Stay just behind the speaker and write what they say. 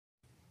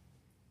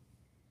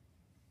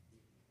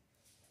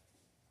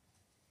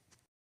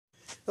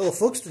Hello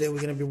folks, today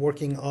we're going to be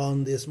working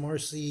on this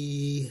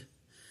Marcy,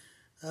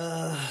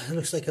 it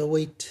looks like a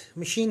weight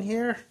machine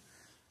here.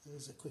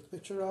 There's a quick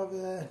picture of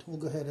it. We'll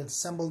go ahead and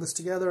assemble this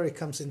together. It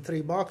comes in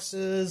 3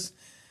 boxes.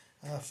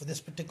 For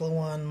this particular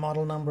one,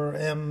 model number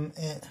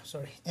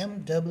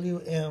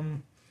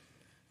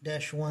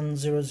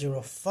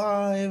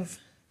MWM1005.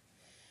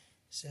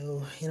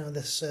 So,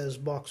 this says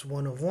box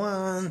 1 of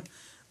 1.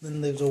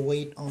 Then there's a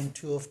weight on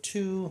 2 of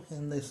 2,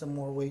 and there's some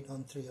more weight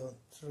on 3 of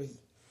 3.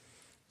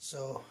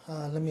 So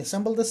let me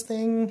assemble this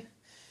thing,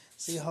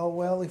 see how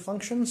well it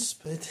functions.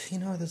 But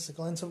this is a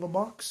glance of a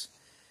box.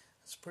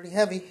 It's pretty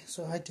heavy,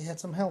 so I had to have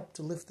some help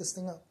to lift this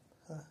thing up.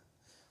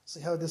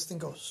 See how this thing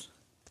goes.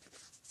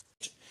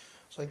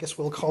 So I guess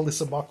we'll call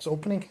this a box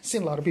opening. I've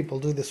seen a lot of people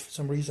do this for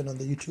some reason on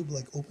the YouTube,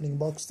 like opening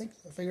box things.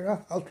 I figured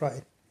out I'll try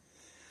it.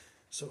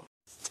 So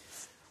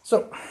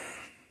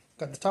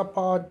got the top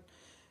pod,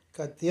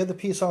 got the other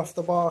piece off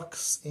the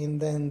box, and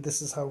then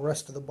this is how the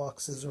rest of the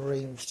box is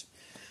arranged.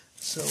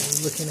 So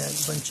we're looking at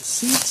a bunch of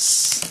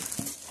seats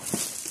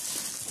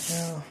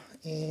now,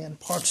 and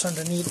parts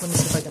underneath. Let me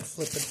see if I can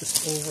flip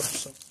this over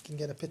so you can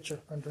get a picture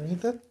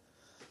underneath it.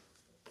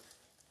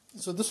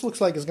 So this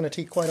looks like it's going to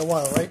take quite a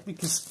while, right?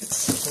 Because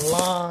it's a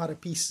lot of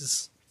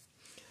pieces.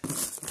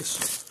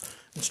 This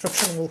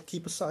instruction we'll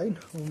keep aside.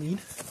 We'll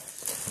need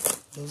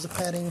those are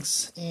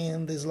paddings,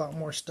 and there's a lot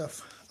more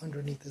stuff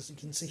underneath, as you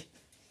can see.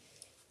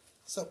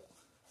 So.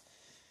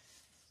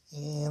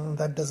 And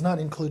that does not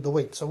include the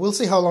weight. So we'll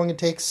see how long it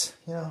takes.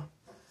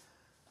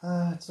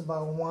 It's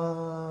about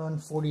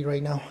 1:40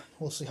 right now.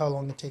 We'll see how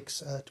long it takes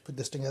to put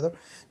this together.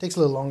 It takes a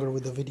little longer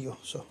with the video,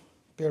 so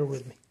bear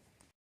with me.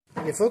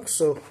 Okay folks,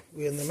 so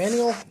we're in the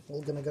manual.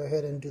 We're going to go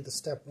ahead and do the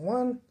step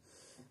 1.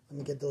 Let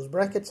me get those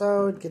brackets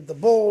out, get the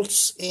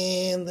bolts,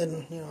 and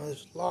then,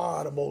 there's a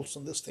lot of bolts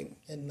on this thing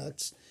and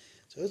nuts.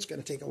 So it's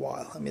going to take a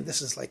while. I mean,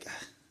 this is like a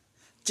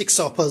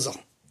jigsaw puzzle.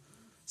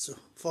 So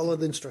follow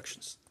the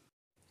instructions.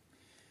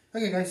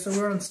 Okay guys, so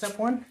we're on step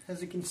 1,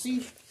 as you can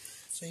see.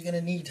 So you're going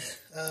to need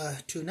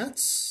 2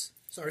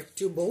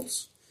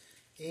 bolts,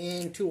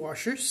 and 2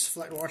 washers,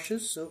 flat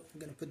washers. So I'm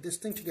going to put this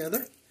thing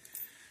together.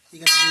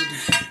 You're going to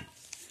need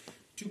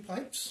 2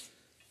 pipes,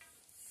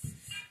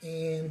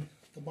 and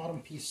the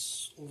bottom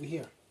piece over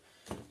here.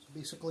 So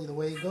basically the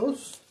way it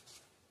goes,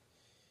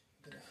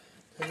 I'm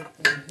going to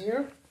put it in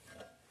here.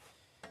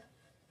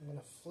 I'm going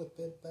to flip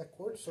it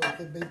backwards, so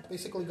they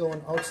basically go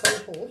on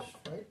outside holes,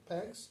 right,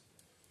 pegs.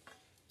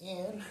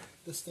 And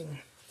this thing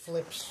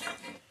flips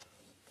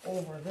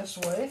over this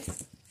way,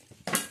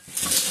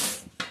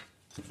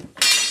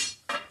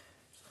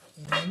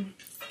 and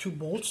 2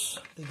 bolts,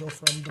 they go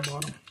from the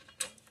bottom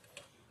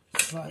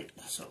side.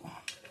 So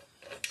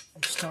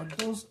I'll start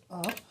those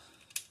up.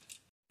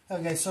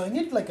 Okay, so I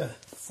need like a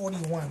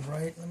 41,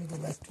 right? Let me go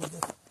back to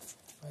the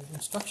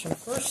instruction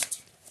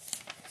first.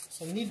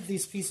 So you need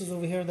these pieces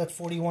over here, that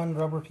 41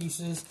 rubber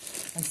pieces.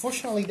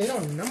 Unfortunately, they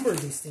don't number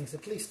these things.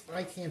 At least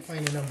I can't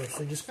find a number.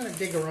 So just kind of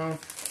dig around,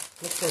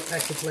 look for a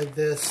package like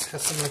this.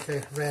 Has some like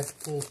a red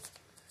pull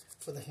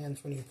for the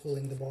hands when you're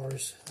pulling the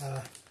bars.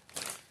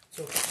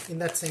 So in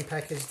that same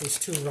package, there's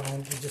 2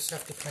 rounds. You just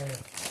have to kind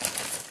of,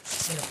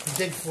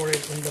 dig for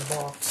it in the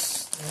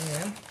box.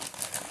 And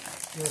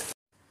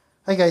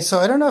hi guys, so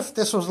I don't know if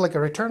this was like a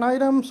return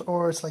items,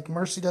 or it's like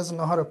Marcy doesn't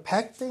know how to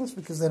pack things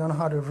because they don't know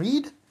how to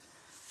read.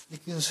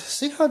 Because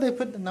see how they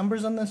put the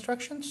numbers on the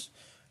instructions?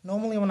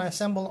 Normally when I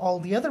assemble all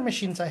the other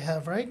machines I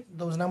have, right,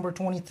 those number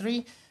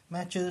 23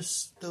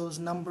 matches those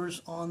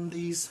numbers on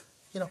these,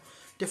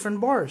 different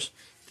bars.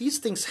 These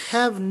things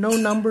have no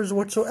numbers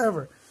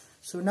whatsoever.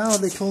 So now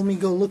they told me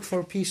go look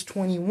for piece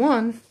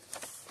 21,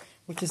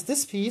 which is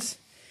this piece,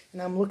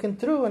 and I'm looking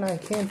through and I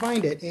can't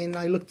find it. And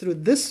I looked through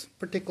this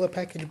particular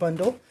package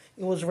bundle.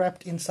 It was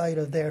wrapped inside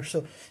of there.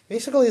 So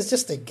basically it's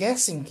just a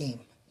guessing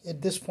game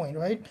at this point,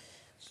 right?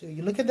 So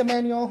you look at the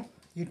manual,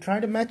 you try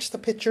to match the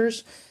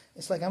pictures.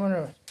 It's like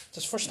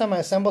this first time I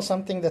assemble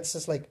something that's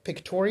just like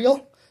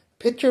pictorial,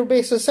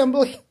 picture-based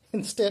assembly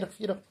instead of,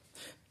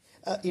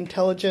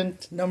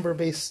 intelligent,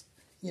 number-based,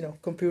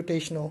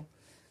 computational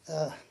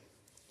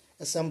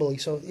assembly.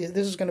 So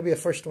this is going to be a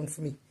first one for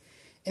me.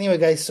 Anyway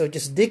guys, so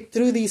just dig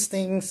through these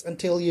things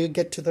until you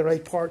get to the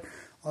right part.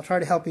 I'll try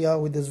to help you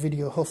out with this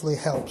video. Hopefully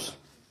it helps.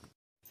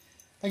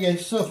 Okay,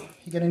 so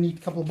you're going to need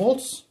a couple of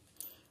bolts,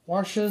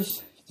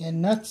 washers,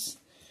 and nuts.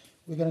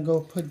 We're going to go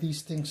put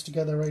these things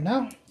together right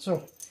now.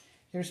 So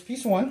here's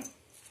piece 1.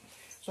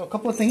 So a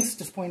couple of things,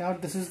 just point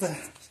out, this is the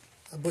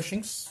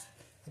bushings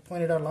I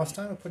pointed out last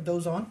time. I put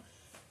those on.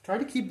 Try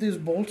to keep these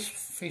bolts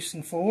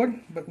facing forward,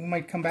 but we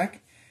might come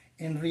back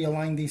and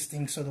realign these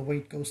things so the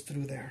weight goes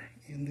through there.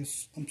 And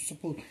this, I'm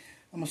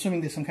assuming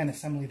there's some kind of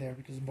assembly there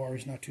because the bar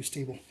is not too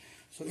stable.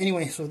 So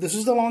anyway, so this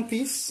is the long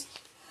piece.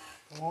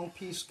 The long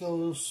piece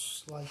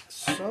goes like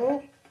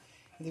so.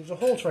 And there's a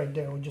holes right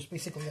there. We're just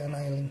basically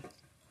aligning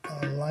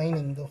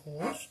the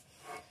holes.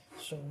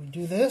 So we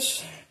do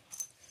this,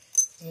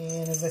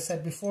 and as I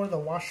said before, the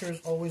washers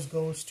always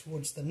goes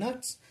towards the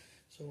nuts.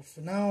 So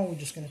for now we're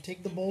just going to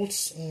take the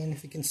bolts, and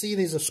if you can see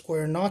there's a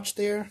square notch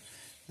there.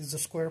 This is a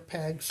square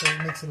peg, so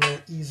it makes it a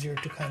little easier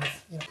to kind of,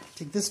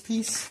 take this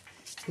piece,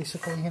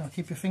 basically,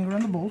 keep your finger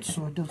on the bolt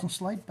so it doesn't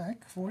slide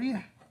back for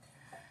you.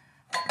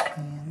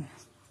 And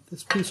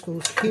this piece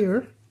goes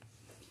here,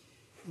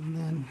 and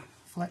then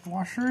flat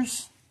washer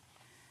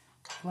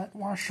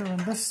on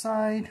this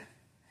side,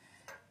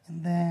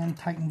 and then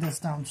tighten this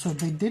down. So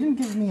they didn't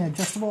give me an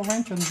adjustable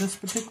wrench on this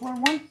particular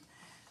one.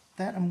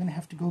 That I'm gonna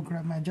have to go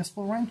grab my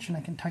adjustable wrench and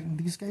I can tighten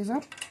these guys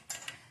up.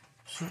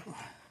 So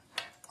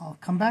I'll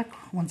come back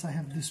once I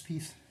have this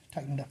piece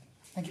tightened up.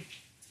 Thank you.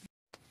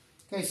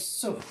 Okay,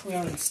 so we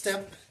are in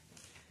step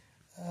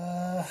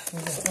we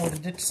already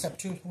did step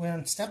 2. We're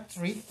on step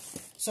 3.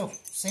 So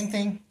same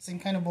thing, same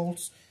kind of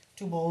bolts,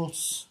 2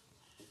 bolts,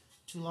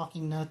 2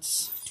 locking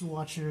nuts, 2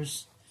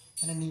 washers,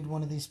 and I need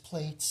one of these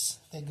plates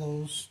that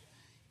goes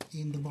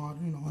in the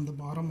bottom, on the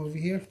bottom over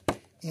here,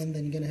 and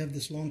then you're gonna have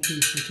this long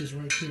piece which is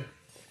right here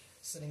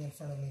sitting in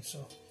front of me.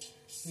 So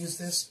use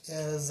this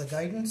as a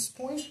guidance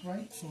point,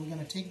 right? So we're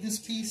gonna take this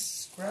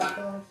piece, scrap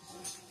out,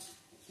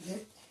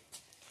 okay,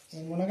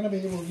 and you're not gonna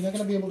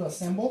be able to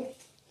assemble.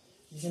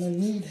 You're going to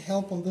need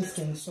help on this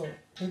thing. So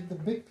take the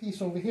big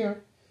piece over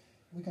here.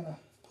 We're going to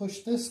push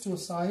this to a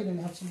side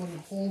and have somebody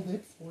hold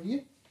it for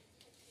you.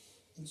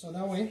 And so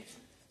that way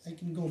I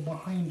can go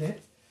behind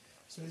it.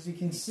 So as you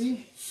can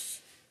see,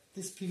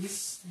 this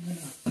piece, I'm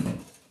going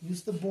to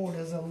use the board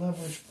as a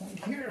leverage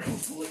point here.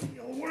 Hopefully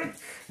it'll work.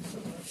 So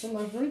that's a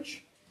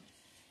leverage.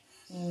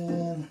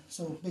 And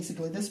so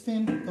basically this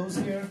pin goes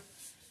here.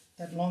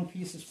 That long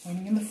piece is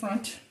pointing in the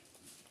front.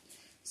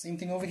 Same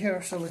thing over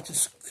here. So let's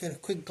just get a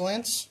quick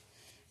glance.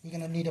 We're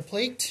going to need a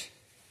plate,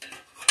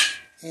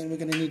 and we're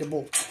going to need a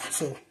bolt.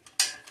 So,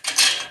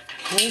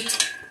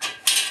 bolt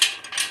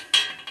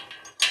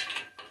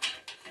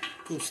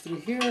goes through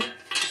here.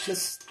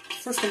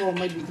 First of all, it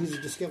might be easy.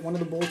 Just get one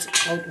of the bolts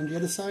out on the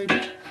other side,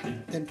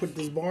 then put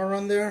this bar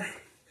on there,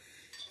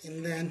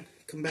 and then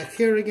come back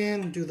here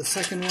again, do the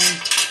second one.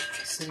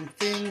 Same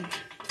thing,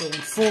 going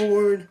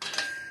forward,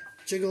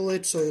 jiggle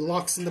it so it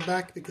locks in the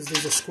back because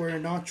there's a square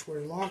notch where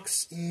it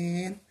locks,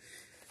 and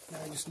now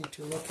I just need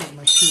to locate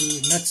my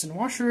 2 nuts and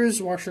washers.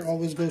 Washer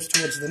always goes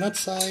towards the nut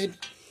side.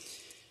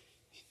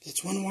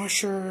 That's one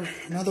washer,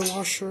 another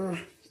washer,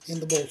 and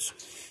the bolts.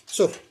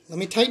 So let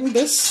me tighten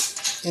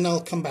this and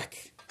I'll come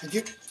back. Thank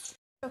you.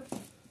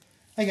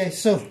 Hi guys,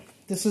 so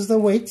this is the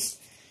weights.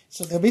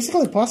 So they're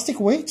basically plastic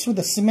weights with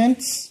the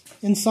cement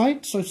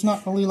inside. So it's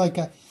not really like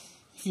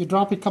if you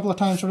drop it a couple of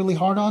times really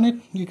hard on it,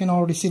 you can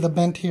already see the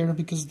bent here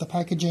because of the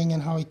packaging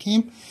and how it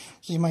came.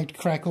 So you might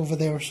crack over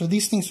there. So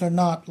these things are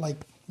not like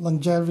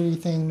longevity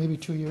thing, maybe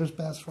 2 years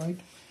best, right?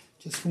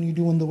 Just when you're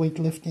doing the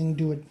weightlifting,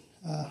 do it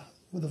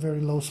with a very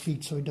low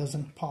speed so it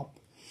doesn't pop.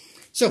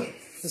 So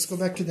let's go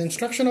back to the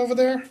instruction over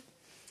there,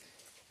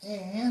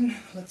 and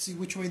let's see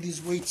which way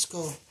these weights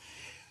go.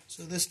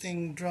 So this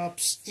thing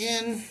drops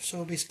in,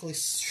 so it basically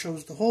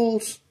shows the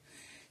holes,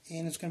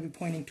 and it's going to be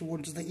pointing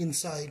towards the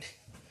inside.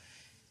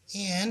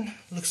 And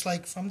looks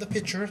like from the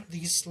picture,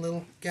 these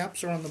little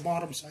gaps are on the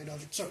bottom side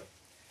of it. So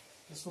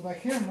let's go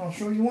back here and I'll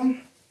show you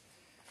one.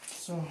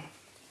 So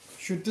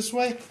shoot this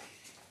way.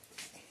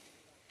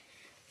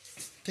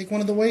 Take one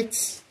of the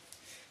weights.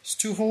 There's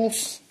 2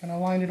 holes. I'm going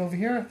to line it over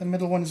here. The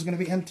middle one is going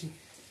to be empty.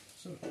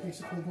 So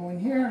basically go in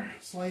here,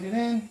 slide it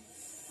in,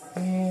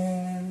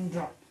 and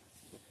drop.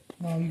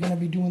 Now you're going to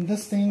be doing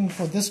this thing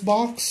for this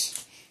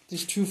box.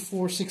 There's 2,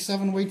 4, 6,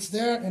 7 weights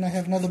there, and I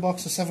have another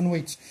box of 7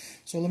 weights.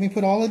 So let me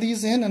put all of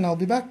these in and I'll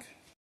be back.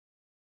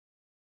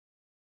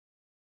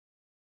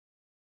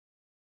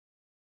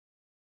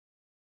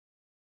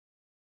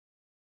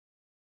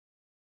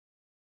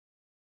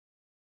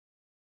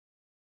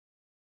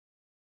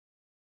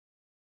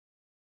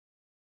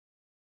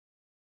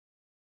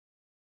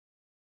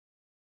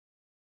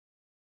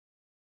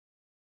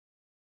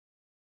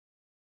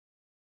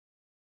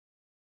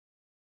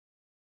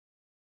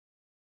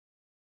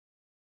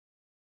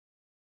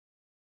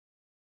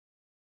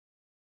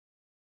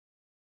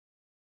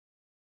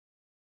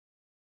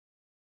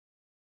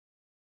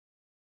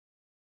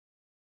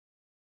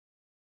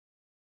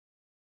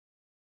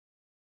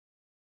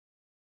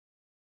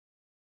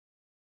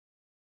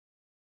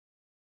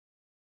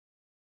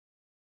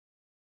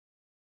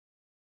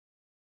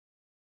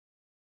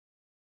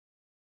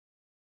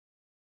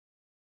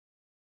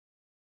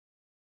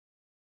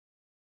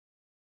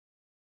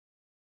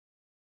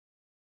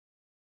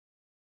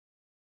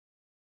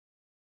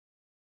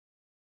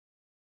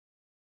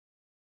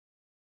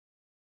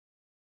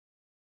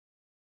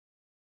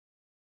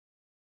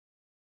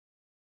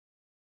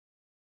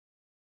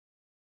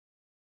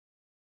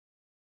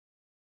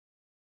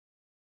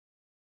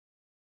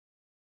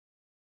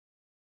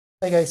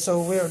 Hey guys,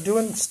 so we are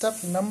doing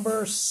step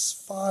number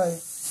 5.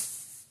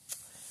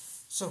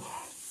 So,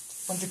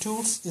 bunch of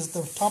tools is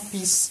the top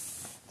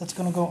piece that's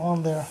going to go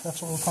on there.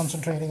 That's what we're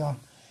concentrating on.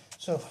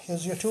 So,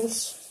 here's your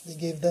tools. They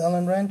gave the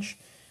Allen wrench,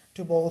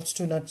 2 bolts,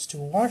 2 nuts, 2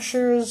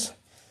 washers,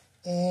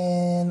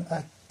 and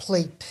a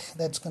plate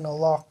that's going to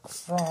lock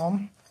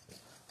from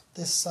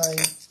this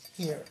side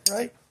here,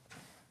 right?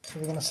 So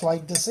we're going to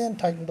slide this in,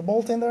 tighten the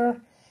bolt in there,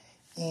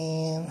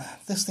 and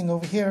this thing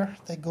over here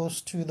that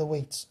goes to the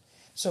weights.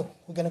 So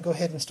we're going to go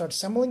ahead and start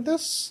assembling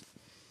this,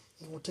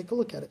 and we'll take a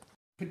look at it.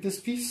 Put this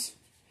piece,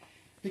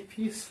 big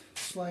piece,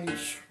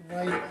 slides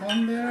right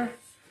on there,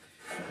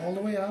 all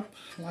the way up.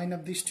 Line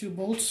up these two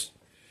bolts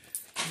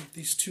with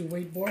these two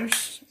weight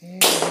bars,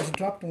 and I just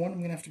dropped one. I'm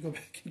going to have to go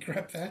back and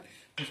grab that.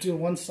 Let's do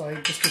one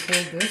side just to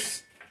hold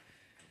this.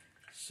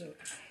 So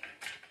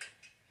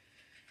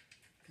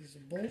there's a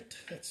bolt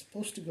that's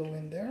supposed to go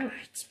in there.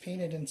 It's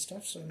painted and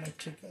stuff, so it might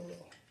take a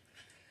little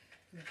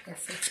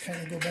effort to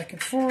kind of go back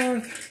and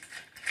forth.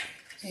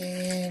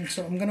 And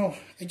so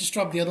I just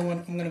dropped the other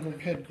one. I'm gonna go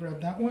ahead and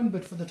grab that one,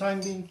 but for the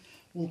time being,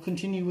 we'll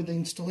continue with the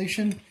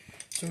installation.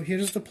 So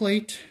here's the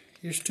plate.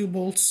 Here's two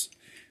bolts.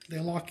 They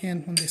lock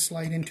in when they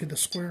slide into the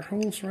square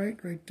holes, right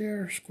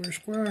there,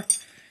 square.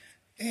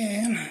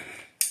 And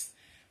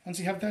once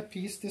you have that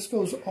piece, this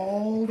goes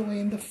all the way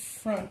in the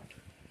front,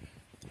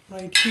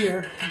 right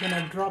here. I'm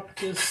gonna drop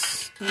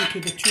this into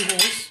the two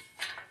holes,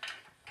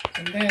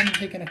 and then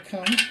they're gonna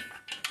come.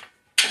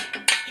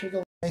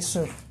 Okay,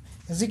 so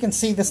as you can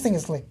see, this thing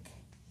is like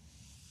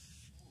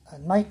a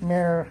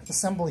nightmare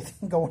assembly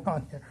thing going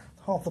on here.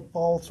 All the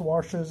bolts,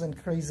 washers,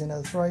 and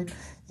craziness, right?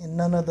 And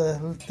none of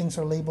the things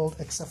are labeled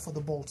except for the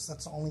bolts.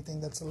 That's the only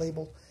thing that's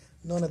labeled.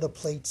 None of the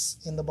plates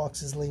in the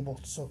box is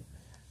labeled. So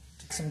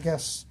take some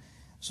guess.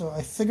 So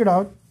I figured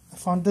out, I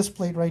found this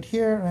plate right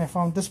here, and I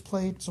found this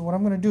plate. So what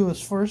I'm going to do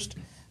is first,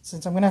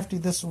 since I'm going to have to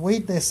do this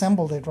weight, they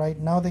assembled it, right?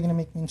 Now they're going to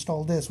make me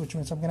install this, which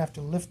means I'm going to have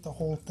to lift the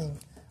whole thing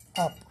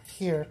up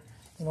here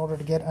in order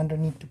to get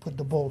underneath to put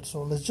the bolt.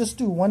 So let's just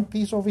do one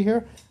piece over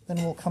here, then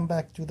we'll come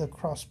back to the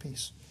cross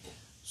piece.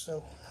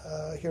 So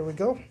here we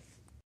go.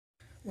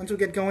 Once we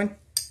get going,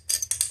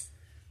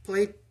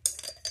 plate,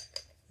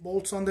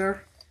 bolts on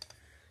there.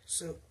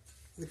 So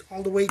with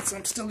all the weights,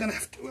 I'm still gonna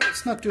have to,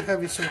 it's not too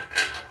heavy, so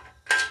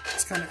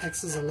it's kind of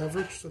acts as a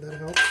leverage, so that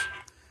helps.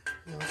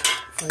 You know,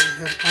 if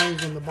I had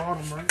eyes on the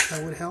bottom, right,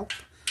 that would help.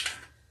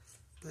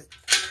 But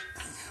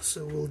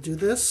so we'll do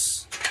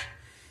this,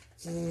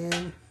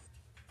 and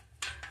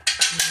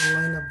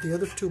line up the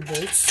other two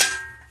bolts,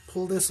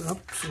 pull this up,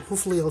 so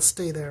hopefully it'll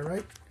stay there,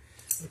 right?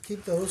 I'll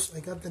keep those. I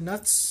got the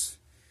nuts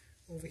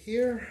over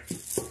here,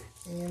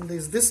 and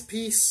there's this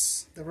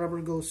piece. The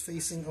rubber goes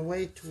facing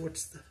away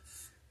towards the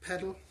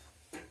pedal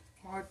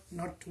part,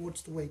 not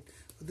towards the weight.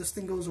 But this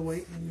thing goes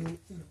away, and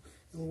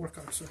it'll work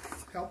out. So it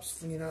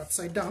helps when you're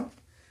upside down.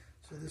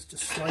 So this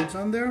just slides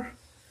on there.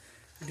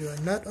 You do a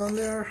nut on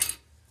there.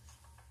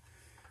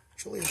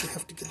 Actually, I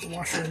have to get the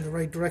washer in the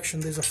right direction.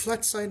 There's a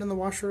flat side on the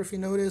washer, if you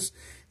notice.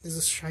 There's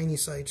a shiny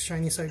side.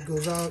 Shiny side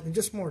goes out, and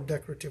just more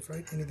decorative,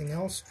 right? Anything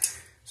else?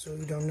 So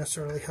you don't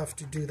necessarily have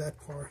to do that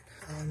part.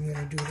 I'm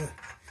going to do the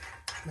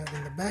nut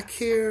in the back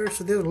here.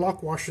 So there's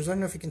lock washers. I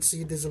don't know if you can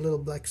see, there's a little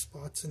black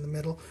spots in the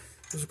middle.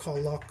 Those are called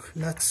lock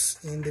nuts,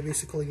 and they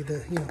basically,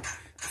 the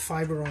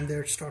fiber on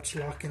there starts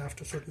locking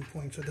after a certain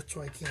point. So that's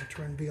why I can't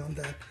turn beyond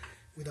that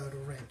without a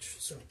wrench.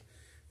 So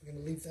we're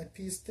going to leave that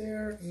piece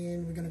there,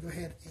 and we're going to go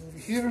ahead over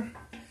here,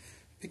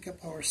 pick up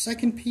our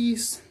second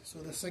piece. So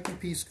the second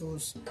piece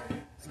goes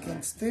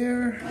against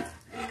there,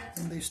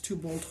 and there's two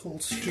bolt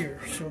holes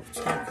here. So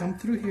it's going to come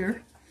through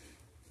here.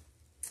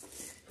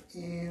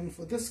 And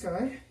for this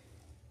guy,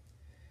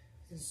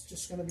 it's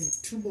just going to be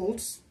two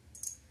bolts.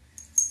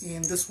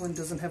 And this one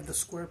doesn't have the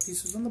square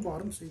pieces on the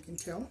bottom, so you can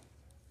tell.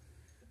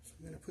 So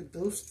I'm going to put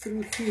those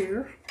through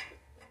here.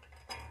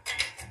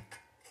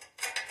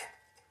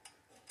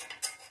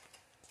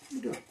 Let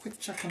me do a quick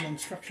check on the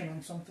instruction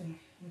on something.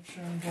 Make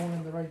sure I'm going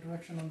in the right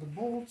direction on the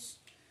bolts.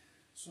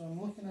 So I'm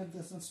looking at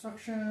this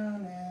instruction,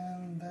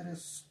 and that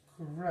is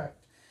correct.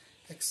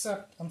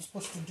 Except I'm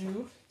supposed to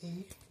do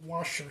a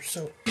washer.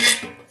 So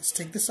let's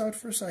take this out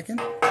for a second.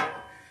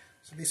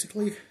 So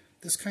basically,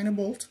 this kind of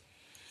bolt,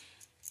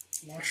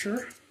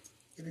 washer,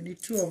 you're going to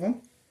need two of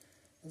them.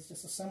 Let's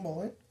just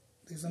assemble it.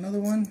 There's another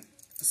one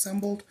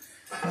assembled.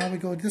 Now we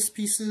go this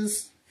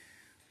pieces.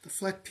 The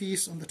flat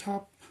piece on the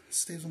top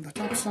stays on the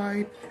top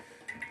side.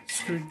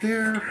 Screwed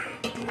there.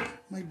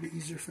 Might be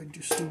easier if I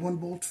just do one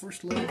bolt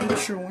first, a little bit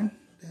showing.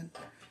 Then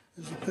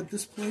as you put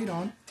this plate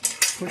on,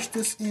 push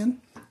this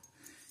in.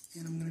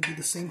 And I'm going to do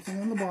the same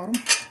thing on the bottom.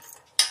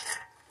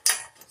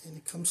 And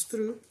it comes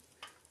through.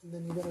 And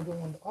then you're going to go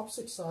on the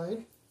opposite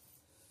side.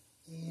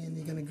 And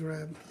you're going to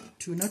grab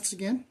two nuts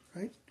again,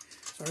 right?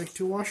 Sorry,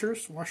 two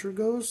washers. Washer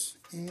goes,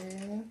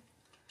 and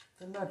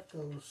the nut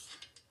goes.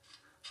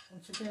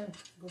 Once again,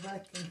 go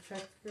back and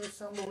check your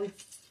assembly.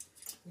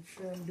 Make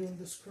sure I'm doing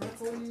this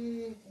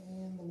correctly.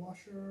 And the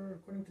washer,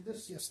 according to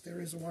this, yes,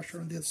 there is a washer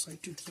on the other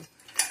side too.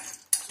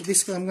 So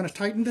basically, I'm going to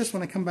tighten this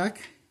when I come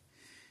back.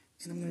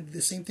 And I'm going to do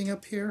the same thing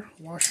up here.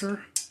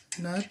 Washer,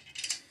 nut.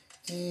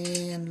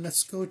 And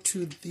let's go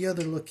to the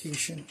other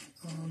location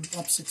on the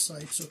opposite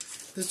side. So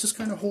this just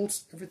kind of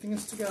holds everything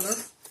is together.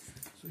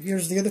 So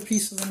here's the other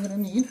pieces I'm going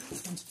to need.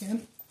 Once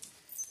again,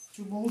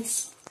 two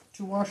bolts,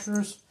 two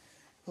washers,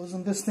 goes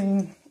in this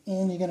thing,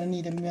 and you're going to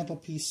need a metal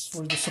piece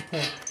for the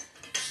support.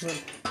 So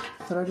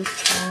thread it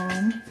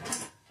on.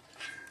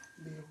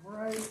 Be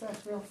right back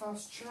real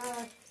fast,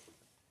 check.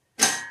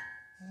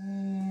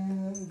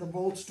 And the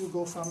bolts do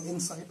go from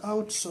inside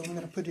out, so I'm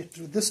going to put it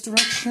through this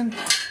direction.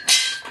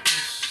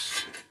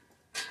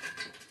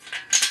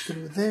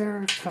 Through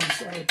there,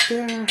 comes out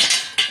there.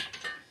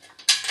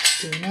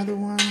 Do another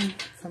one,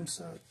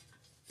 comes out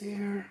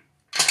there.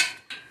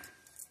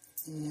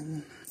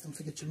 And don't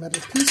forget your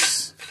metal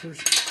piece for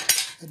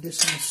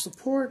additional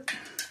support,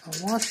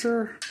 a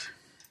washer,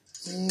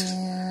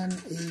 and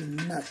a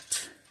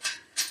nut.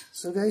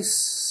 So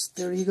guys,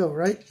 there you go,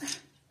 right?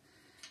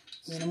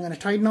 And I'm going to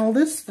tighten all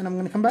this, then I'm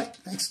going to come back.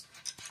 Thanks.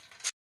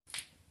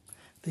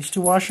 These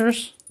two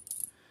washers,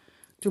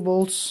 two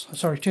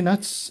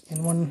nuts,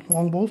 and one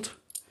long bolt.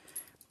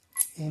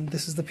 And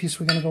this is the piece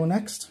we're going to go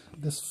next.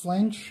 This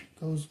flange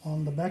goes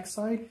on the back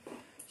side.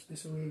 So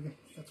this is where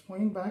that's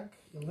pointing back.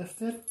 You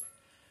lift it.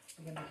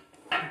 I'm going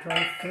to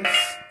drive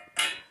this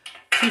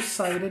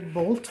two-sided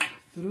bolt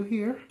through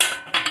here.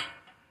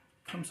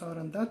 Comes out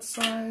on that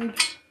side.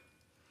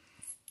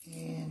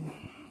 And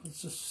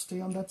let's just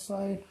stay on that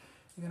side.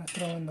 We're going to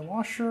throw in the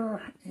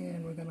washer,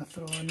 and we're going to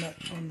throw a nut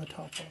on the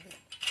top of it.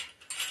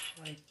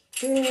 Right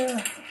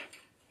there.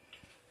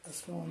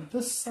 Let's go on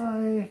this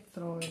side,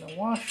 throw in a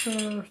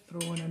washer,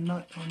 throw in a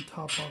nut on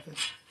top of it.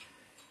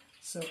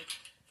 So,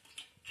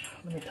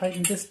 let me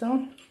tighten this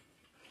down,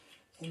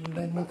 and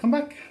then we'll come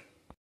back.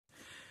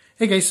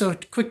 Hey guys, so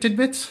quick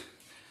tidbits.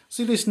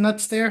 See these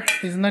nuts there,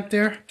 this nut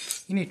there?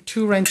 You need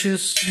 2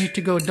 wrenches. You need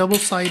to go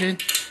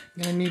double-sided.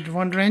 You're going to need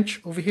 1 wrench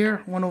over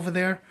here, 1 over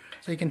there,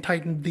 so you can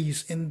tighten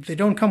these. And they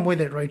don't come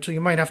with it, right? So you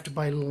might have to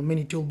buy a little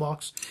mini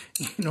toolbox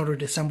in order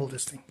to assemble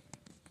this thing.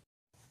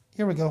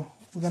 Here we go.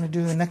 We're going to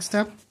do the next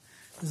step.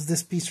 This is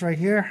this piece right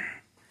here.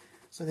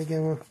 So they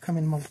come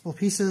in multiple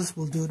pieces.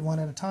 We'll do it one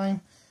at a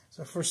time.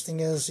 So first thing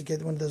is you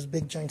get one of those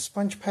big giant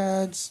sponge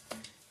pads.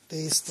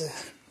 There's the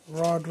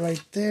rod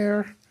right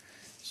there.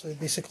 So you're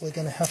basically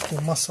going to have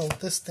to muscle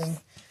this thing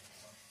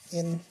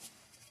in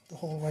the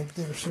hole right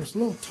there. So it's a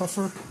little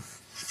tougher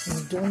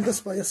than doing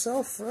this by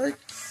yourself, right?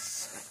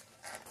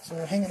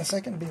 So hang on a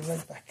second, be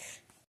right back.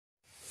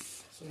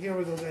 So here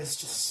we go, guys.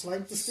 Just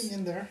slide this thing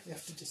in there. You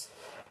have to just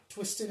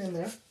twist it in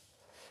there.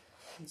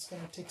 It's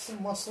going to take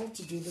some muscle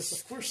to do this,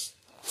 of course.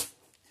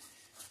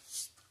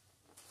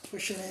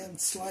 Push it in,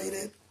 slide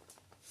it.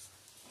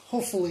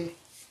 Hopefully,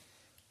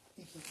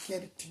 you can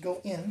get it to go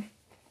in.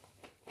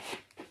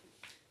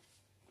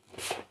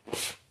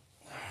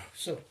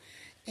 So,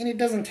 and it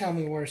doesn't tell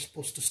me where it's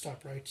supposed to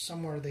stop, right?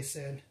 Somewhere they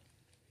said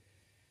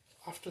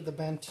after the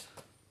bent.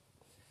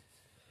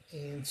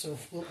 And so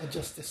we'll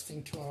adjust this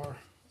thing to our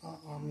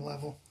arm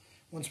level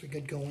once we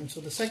get going.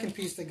 So the second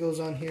piece that goes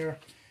on here,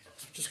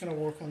 we're just going to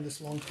work on this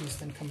long piece,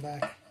 then come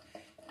back.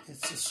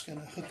 It's just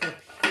going to hook up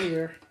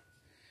here,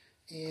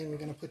 and we're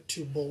going to put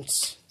 2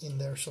 bolts in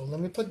there. So let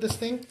me put this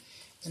thing,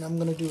 and I'm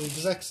going to do the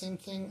exact same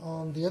thing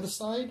on the other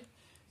side,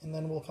 and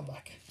then we'll come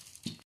back.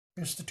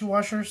 Here's the 2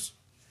 washers,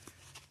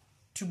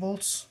 2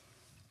 bolts,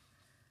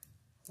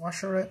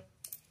 washer it,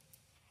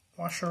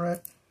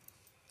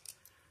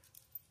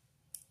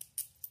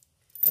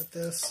 got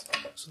this.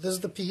 So this is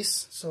the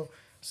piece. So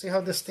see how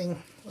this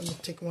thing, let me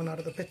take one out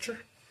of the picture.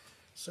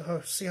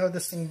 So see how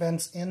this thing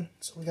bends in?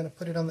 So we're going to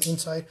put it on the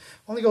inside.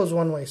 Only goes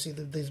one way. See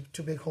these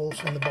 2 big holes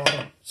on the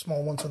bottom,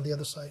 small ones on the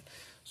other side.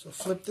 So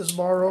flip this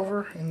bar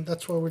over, and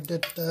that's where we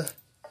did the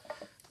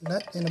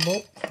nut in a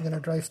bolt. I'm going to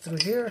drive through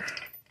here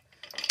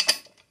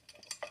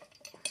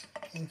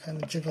and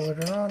kind of jiggle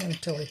it around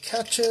until it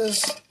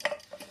catches.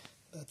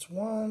 That's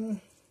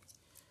 1,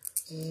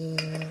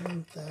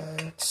 and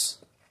that's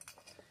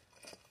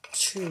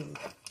 2.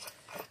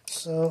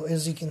 So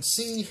as you can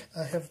see,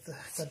 I have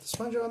got the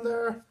sponge on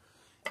there,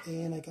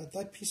 and I got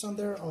that piece on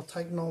there. I'll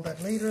tighten all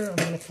that later. I'm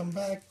going to come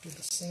back, do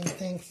the same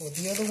thing for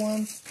the other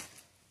one.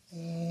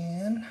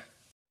 And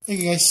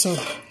okay guys, so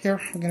here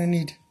we're going to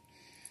need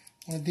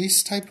one of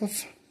these type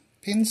of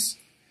pins,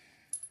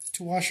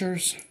 2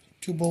 washers,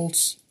 2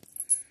 bolts.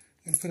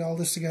 I'm going to put all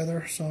this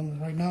together. So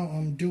right now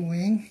I'm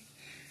doing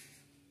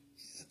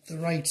the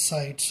right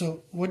side.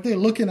 So what they're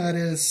looking at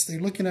is they're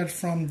looking at it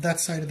from that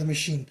side of the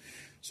machine.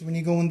 So when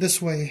you go in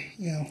this way,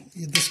 you know,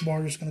 this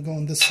bar is going to go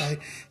on this side.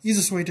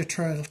 Easiest way to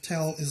try to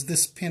tell is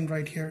this pin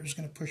right here is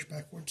going to push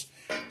backwards.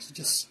 So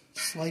just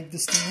slide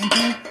this thing in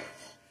here.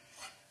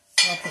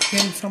 Drop a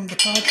pin from the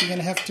top. You're going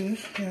to have to,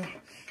 you know,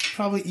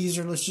 probably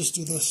easier. Let's just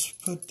do this.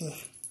 Put the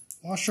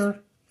washer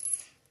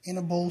in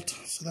a bolt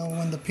so that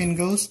when the pin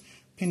goes,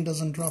 pin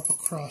doesn't drop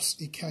across.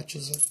 It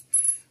catches it.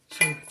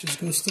 So it just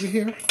goes through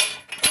here.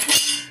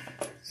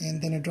 And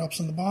then it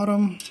drops on the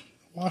bottom.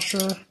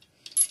 Washer,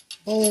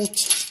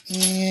 bolt.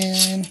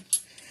 And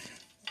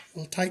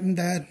we'll tighten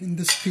that, and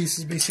this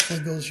piece basically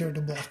goes here to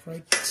block,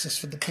 right? It's just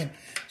for the pin.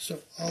 So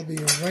I'll be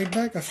right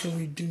back after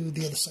we do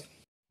the other side.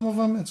 Some of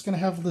them, it's going to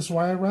have this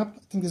wire wrap. I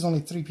think there's only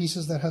 3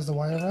 pieces that has the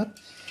wire wrap.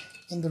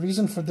 And the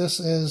reason for this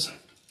is,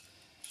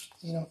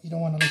 you know, you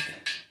don't want to like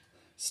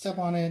step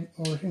on it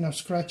or, you know,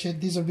 scratch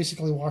it. These are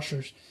basically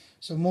washers.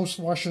 So most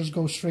washers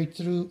go straight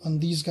through. On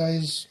these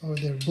guys, or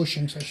they're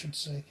bushings, I should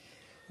say.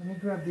 Let me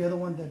grab the other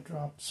one that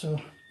dropped. So,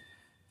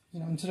 you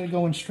know, instead of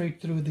going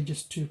straight through, they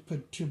just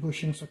put 2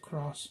 bushings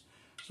across.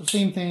 So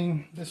same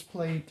thing, this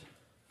plate,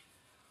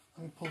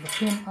 let me pull the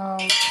pin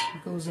out,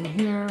 it goes in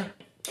here,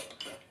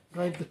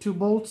 drive the 2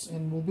 bolts,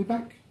 and we'll be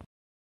back.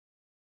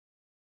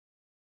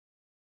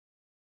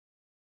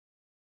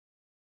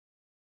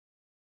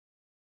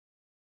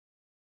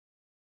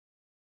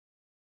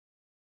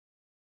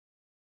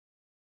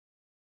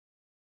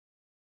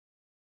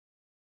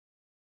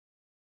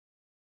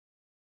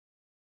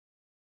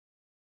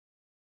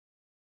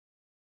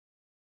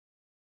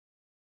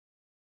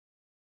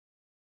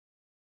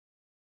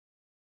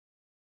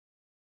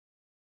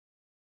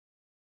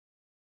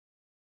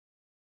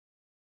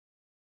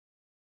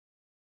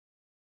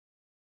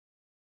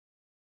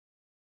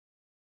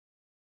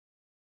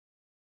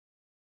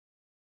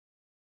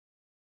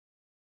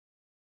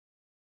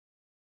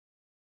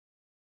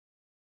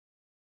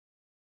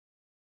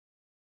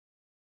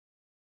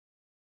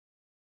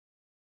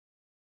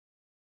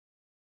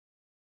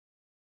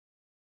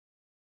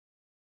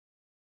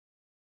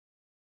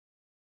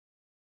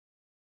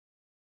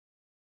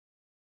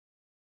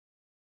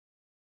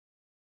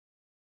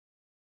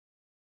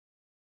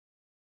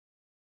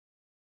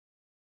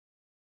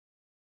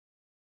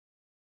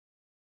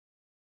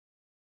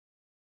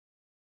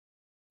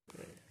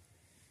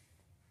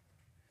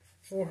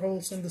 Four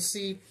holes in the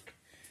seat,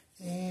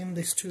 and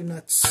these 2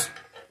 nuts.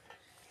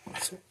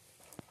 So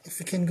if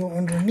you can go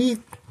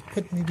underneath,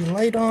 put maybe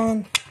light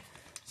on,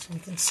 so you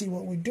can see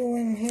what we're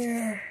doing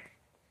here.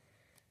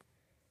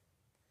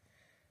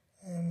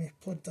 Let me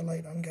put the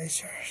light on, guys,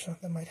 here, so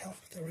that might help.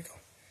 There we go.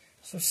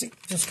 So see,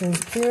 just goes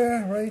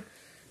there, right?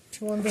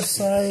 2 on this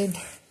side,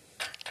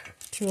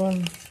 2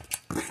 on.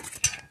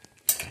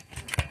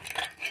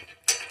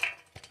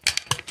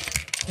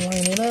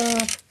 Line it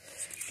up.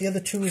 The other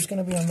 2 is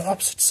going to be on the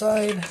opposite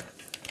side.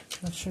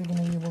 Not sure you're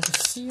going to be able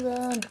to see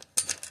that.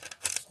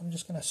 So I'm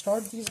just going to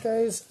start these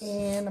guys,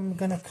 and I'm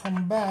going to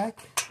come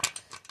back,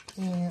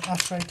 and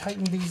after I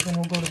tighten these, then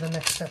we'll go to the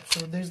next step.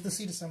 So there's the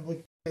seat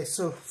assembly. Okay,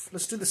 so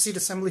let's do the seat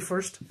assembly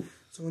first.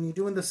 So when you're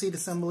doing the seat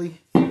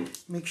assembly,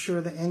 make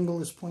sure the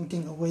angle is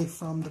pointing away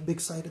from the big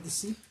side of the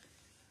seat.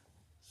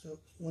 So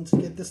once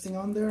you get this thing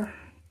on there,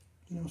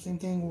 you know, same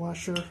thing,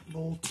 washer,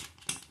 bolt,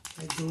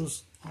 that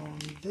goes on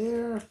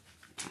there.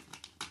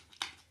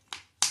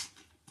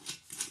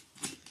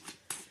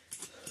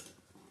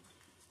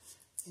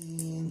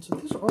 And so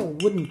these are all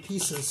wooden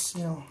pieces,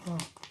 you know.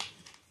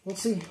 We'll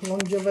see.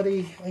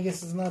 Longevity, I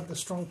guess, is not the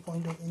strong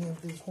point of any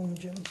of these home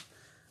gyms,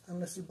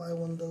 unless you buy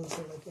one of those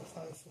for like a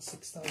 $5,000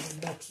 or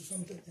 $6,000 or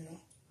something, you know.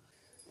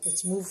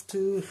 Let's move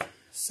to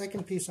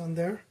second piece on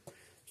there.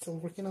 Still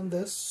working on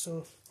this.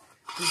 So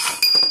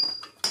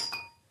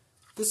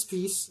this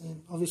piece,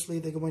 and obviously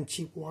they go in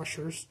cheap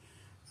washers.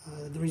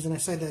 The reason I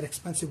say that,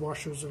 expensive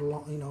washers are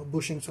long, you know,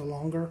 bushings are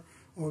longer,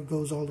 or it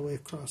goes all the way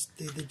across.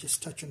 They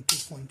just touch on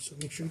 2 points, so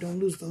make sure you don't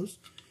lose those.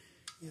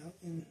 Yeah,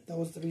 and that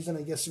was the reason,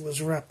 I guess, it was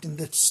wrapped in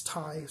this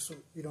tie, so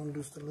you don't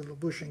lose the little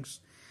bushings.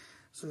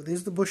 So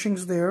there's the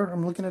bushings there.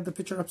 I'm looking at the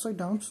picture upside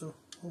down, so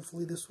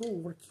hopefully this will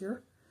work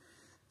here.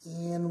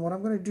 And what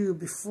I'm going to do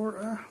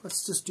before,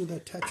 let's just do the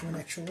attachment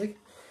actually.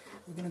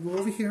 We're going to go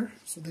over here.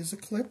 So there's a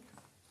clip,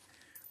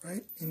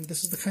 right? And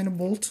this is the kind of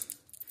bolt. So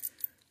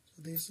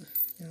there's,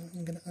 you know,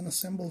 I'm going to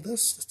unassemble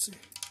this. Let's see.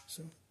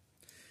 So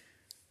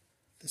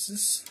this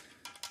is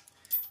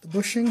the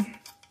bushing.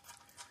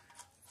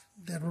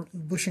 That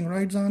bushing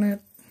rides on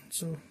it.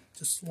 So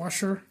just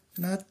washer,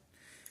 nut,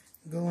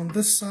 go on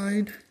this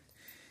side.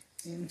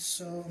 And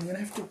so I'm going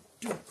to have to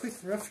do a quick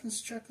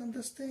reference check on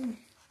this thing.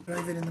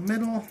 Drive it in the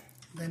middle,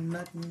 then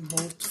nut and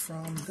bolt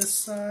from this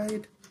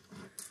side.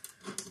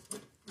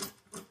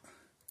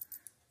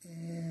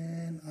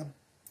 And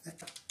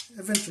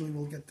eventually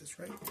we'll get this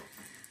right.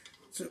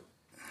 So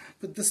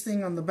put this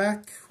thing on the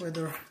back where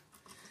the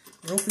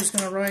rope is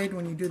going to ride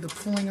when you do the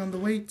pulling on the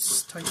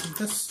weights. Tighten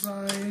this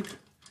side.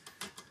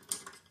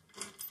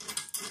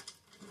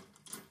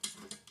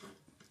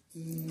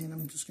 And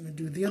I'm just going to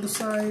do the other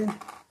side.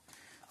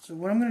 So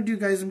what I'm going to do,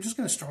 guys, I'm just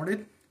going to start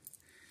it.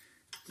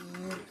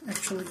 And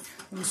actually,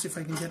 let me see if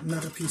I can get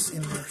another piece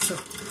in there. So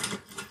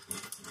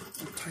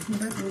I'll tighten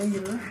that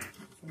later.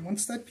 So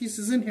once that piece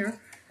is in here,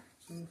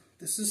 so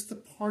this is the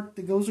part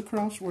that goes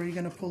across where you're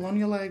going to pull on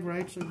your leg,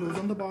 right? So it goes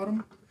on the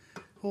bottom,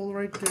 hole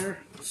right there,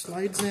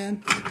 slides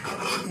in.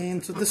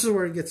 And so this is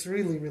where it gets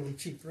really, really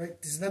cheap,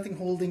 right? There's nothing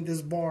holding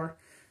this bar.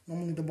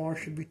 Normally the bar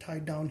should be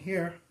tied down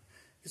here.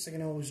 I guess I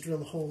can always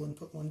drill a hole and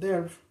put one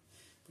there.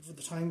 But for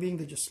the time being,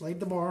 they just slide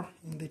the bar,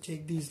 and they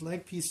take these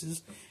leg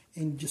pieces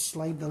and just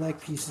slide the leg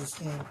pieces.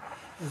 And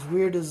as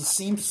weird as it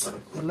seems,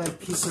 the leg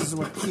pieces is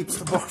what keeps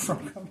the bar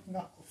from coming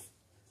off.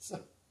 So,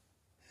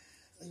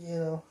 you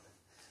know,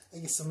 I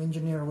guess some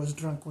engineer was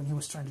drunk when he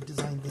was trying to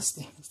design this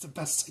thing. It's the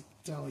best I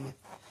can tell you.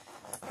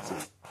 So,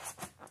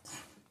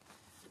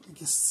 I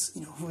guess,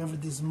 you know, whoever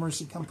these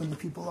Marcy company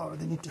people are,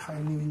 they need to hire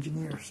new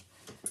engineers.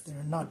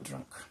 They're not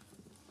drunk.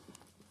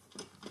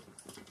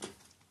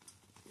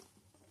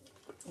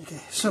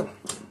 Okay, so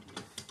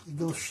it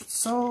goes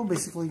so.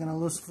 Basically, you're going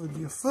to loose with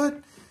your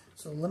foot.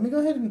 So let me go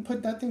ahead and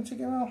put that thing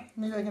together.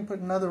 Maybe I can put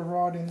another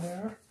rod in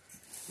there.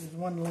 There's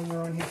one laying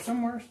around here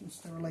somewhere, since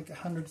there were like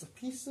hundreds of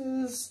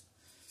pieces.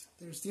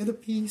 There's the other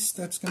piece.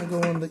 That's going to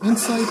go on the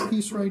inside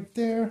piece right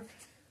there.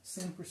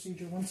 Same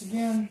procedure once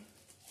again.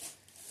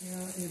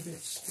 Yeah,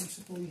 it's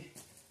basically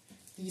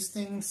these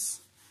things.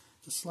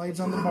 The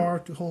slides on the bar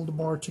to hold the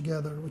bar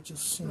together, which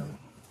is, you know,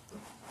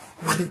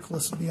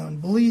 ridiculous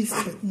beyond belief,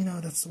 but you know,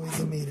 that's the way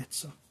they made it.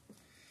 So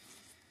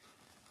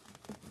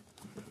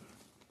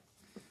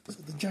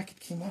the jacket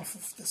came off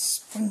of the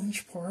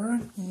sponge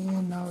part,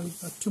 and now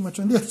we've got too much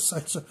on the other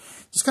side. So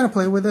just kind of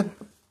play with it,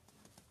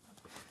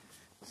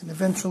 and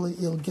eventually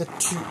it'll get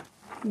to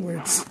where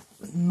it's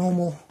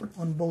normal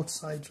on both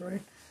sides,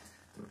 right?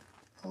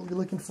 All you're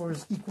looking for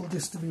is equal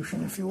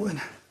distribution, if you would.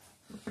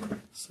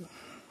 So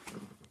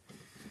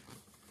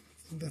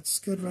that's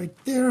good right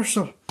there.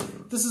 So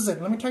this is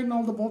it. Let me tighten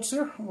all the bolts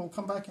here, and we'll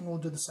come back and we'll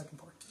do the second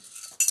part.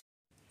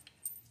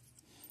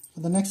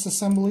 For the next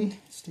assembly,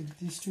 let's take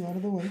these two out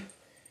of the way.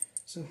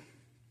 So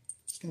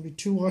it's going to be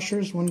two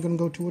washers, one going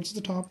to go towards the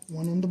top,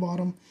 one on the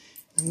bottom.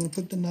 I'm going to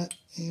put the nut,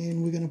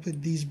 and we're going to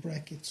put these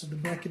brackets. So the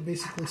bracket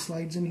basically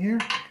slides in here,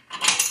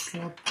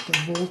 drop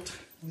the bolt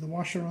with the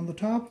washer on the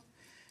top,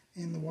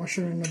 and the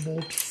washer and the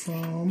bolt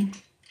from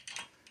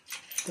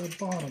the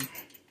bottom.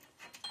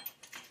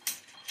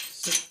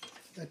 So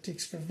that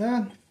takes care of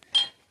that.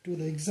 Do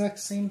the exact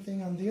same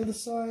thing on the other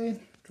side.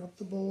 Drop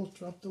the bolt,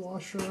 drop the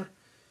washer,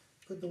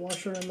 put the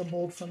washer and the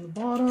bolt from the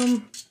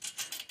bottom.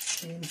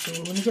 And so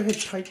let me go ahead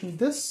and tighten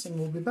this, and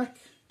we'll be back.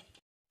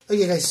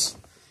 Okay guys,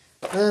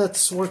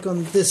 let's work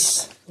on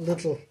this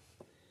little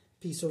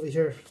piece over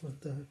here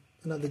with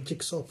another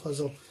jigsaw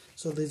puzzle.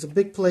 So there's a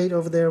big plate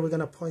over there. We're going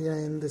to put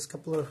in this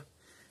couple of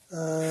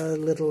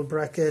little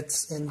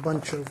brackets and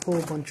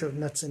whole bunch of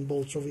nuts and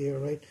bolts over here,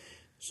 right?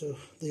 So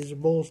these are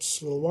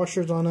bolts, little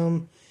washers on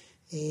them,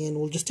 and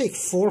we'll just take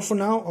 4 for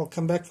now. I'll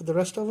come back for the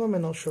rest of them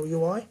and I'll show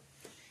you why.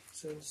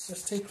 So let's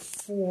just take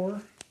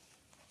 4.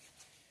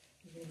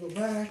 We'll go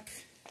back.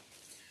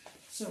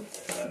 So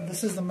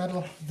this is the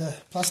metal, the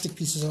plastic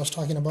pieces I was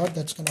talking about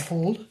that's going to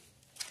hold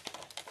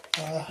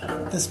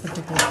this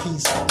particular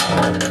piece.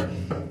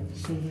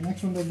 So the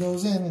next one that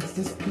goes in is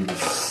this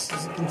piece.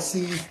 As you can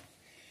see,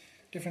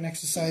 different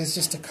exercise,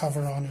 just a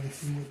cover on it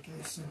if you would.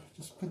 Okay, so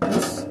just put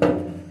this,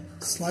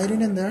 slide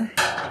it in there,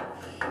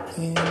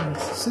 and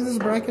see this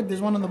bracket,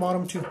 there's one on the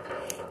bottom too.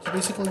 So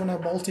basically when I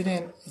bolt it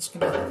in, it's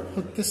going to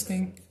hook this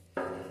thing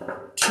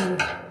to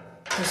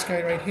this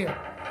guy right here.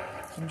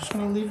 So I'm just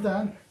going to leave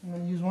that. I'm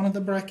going to use one of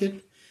the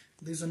bracket.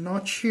 There's a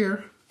notch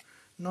here.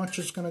 Notch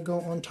is going to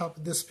go on top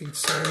of this piece.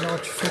 So the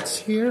notch fits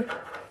here,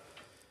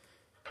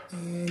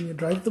 and you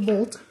drive the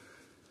bolt.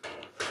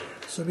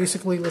 So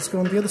basically, let's go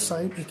on the other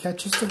side. It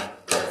catches a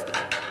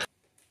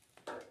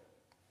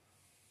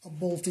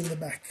bolt in the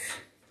back.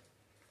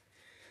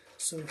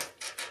 So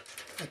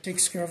that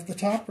takes care of the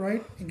top,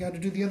 right? You got to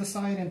do the other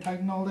side and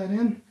tighten all that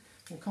in.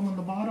 We'll come on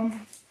the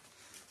bottom.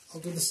 I'll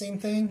do the same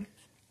thing.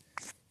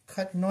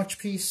 Cut notch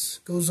piece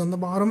goes on the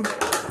bottom.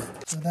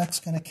 So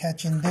that's going to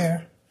catch in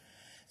there.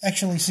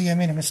 Actually, see, I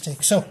made a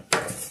mistake. So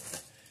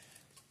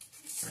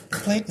the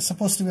plate is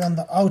supposed to be on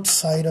the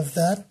outside of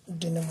that.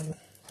 Didn't even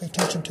pay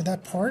attention to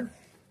that part.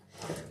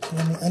 So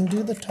let me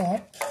undo the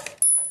top.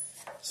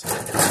 So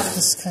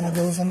this kind of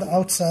goes on the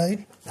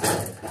outside,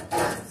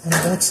 on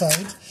both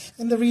sides.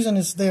 And the reason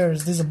it's there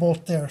is there's a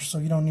bolt there, so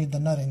you don't need the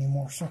nut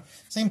anymore. So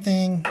same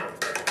thing.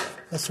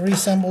 Let's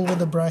reassemble with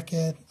the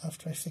bracket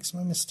after I fix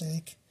my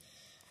mistake.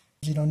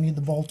 You don't need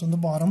the bolt on the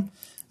bottom.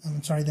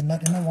 The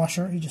nut and the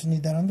washer. You just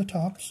need that on the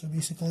top. So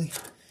basically,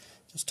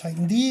 just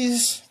tighten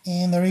these,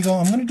 and there you go.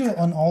 I'm going to do it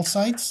on all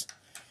sides.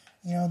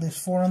 You know, there's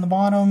 4 on the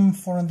bottom,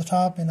 4 on the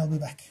top, and I'll be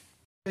back.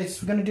 Okay,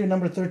 so we're going to do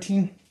number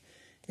 13.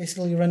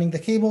 Basically, running the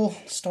cable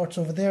starts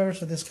over there,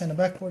 so this kind of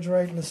backwards,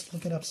 right? Let's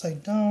look it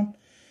upside down.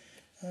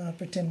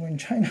 Pretend we're in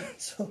China.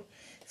 So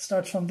it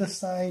starts from this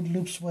side,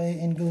 loops way,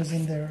 and goes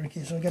in there.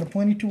 Okay, so I got to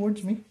point it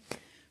towards me, so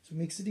it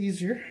makes it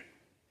easier.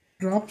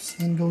 Drops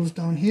and goes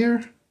down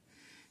here,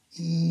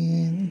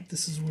 and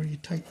this is where you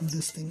tighten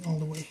this thing all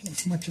the way,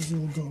 as much as it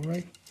will go,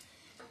 right?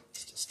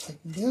 Let's just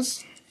tighten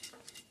this.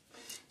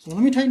 So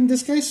let me tighten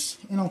this, guys,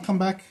 and I'll come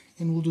back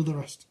and we'll do the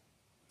rest.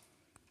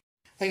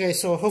 Hi guys,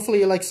 so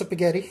hopefully you like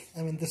spaghetti.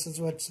 I mean, this is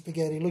what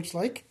spaghetti looks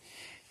like.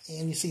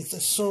 And you see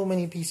there's so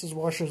many pieces,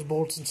 washers,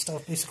 bolts, and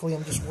stuff. Basically,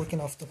 I'm just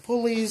working off the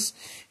pulleys,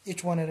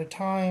 each one at a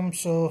time.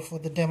 So for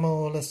the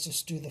demo, let's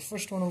just do the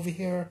first one over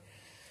here.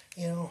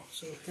 You know,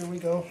 so here we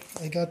go.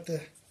 I got the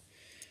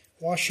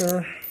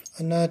washer,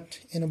 a nut,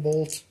 and a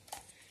bolt.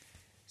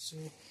 So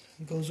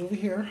it goes over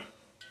here.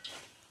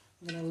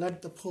 I'm going to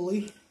let the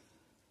pulley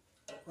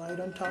right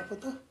on top of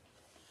the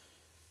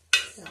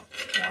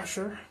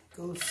washer.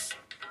 Goes.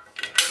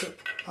 So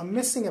I'm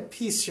missing a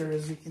piece here,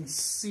 as you can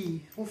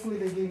see. Hopefully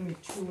they gave me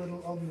 2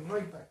 little. I'll be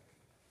right back.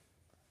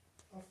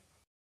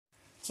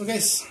 So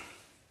guys,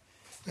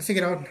 I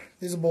figured out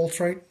there's a bolt,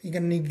 right? You're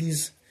going to need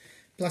these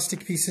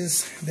plastic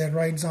pieces that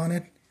rides on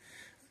it,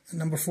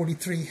 number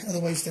 43,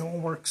 otherwise they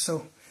won't work.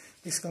 So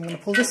basically I'm going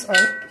to pull this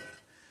out.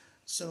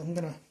 So I'm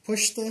going to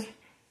push the,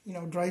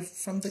 drive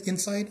from the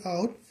inside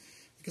out,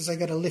 because I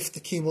got to lift the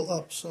cable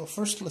up. So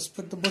first let's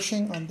put the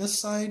bushing on this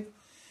side.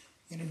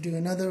 I'm going to do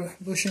another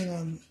bushing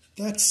on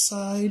that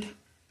side.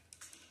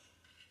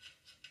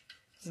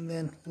 And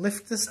then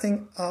lift this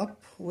thing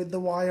up with the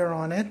wire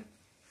on it.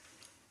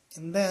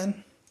 And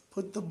then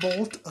put the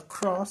bolt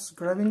across,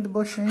 grabbing the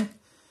bushing,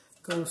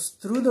 goes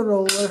through the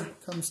roller,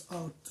 comes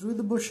out through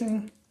the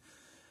bushing,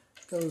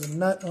 goes a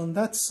nut on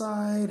that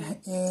side,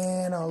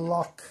 and a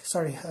lock,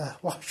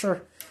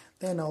 washer,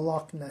 then a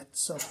lock nut.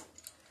 So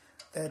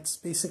that's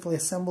basically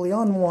assembly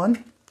on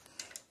one.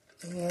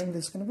 And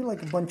there's going to be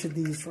like a bunch of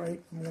these,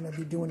 right? I'm going to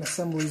be doing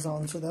assemblies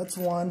on. So that's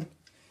one.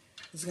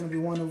 There's going to be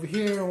one over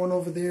here, one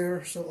over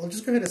there. So I'll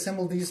just go ahead and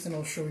assemble these, then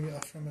I'll show you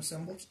after I'm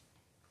assembled.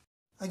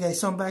 Okay,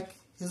 so I'm back.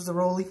 Here's the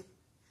rolly.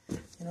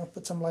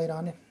 Put some light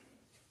on it.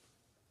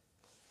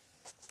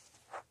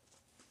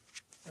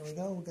 There we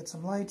go. We'll get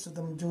some light. So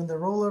I'm doing the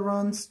roller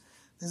runs.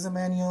 There's a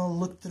manual.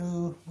 Look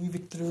through, weave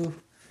it through.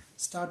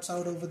 Starts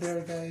out over there,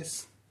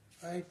 guys.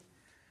 Right?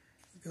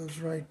 It goes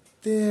right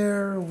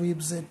there.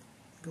 Weaves it.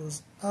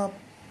 Goes up,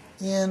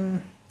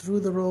 in,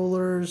 through the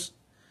rollers,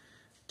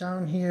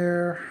 down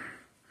here.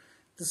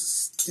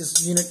 This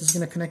unit is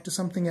going to connect to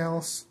something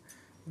else.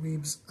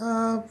 Weaves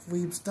up,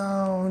 weaves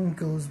down,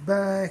 goes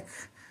back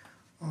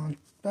on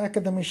back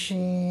of the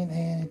machine,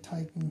 and it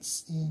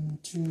tightens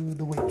into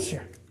the weights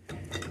here.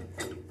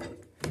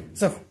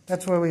 So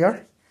that's where we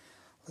are.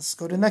 Let's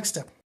go to the next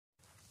step.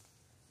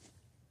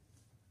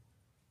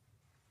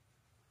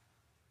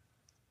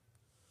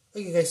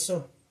 Okay guys,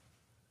 so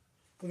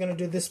we're going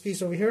to do this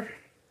piece over here,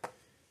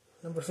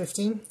 number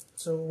 15.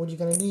 So what you're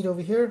going to need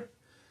over here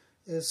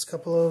is a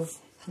couple of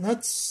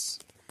nuts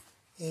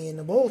and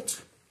a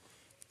bolt.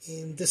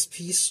 And this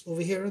piece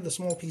over here, the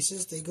small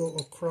pieces, they go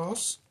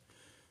across.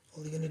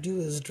 All you're going to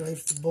do is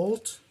drive the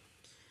bolt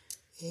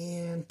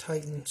and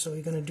tighten. So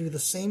you're going to do the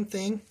same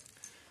thing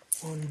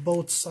on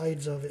both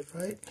sides of it,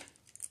 right?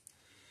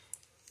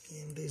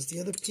 And there's the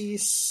other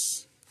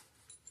piece.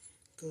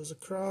 Goes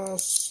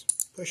across,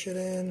 push it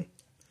in.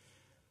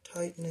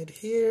 Tighten it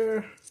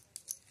here.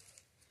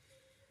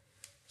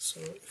 So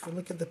if you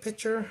look at the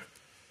picture,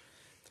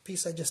 the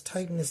piece I just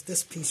tightened is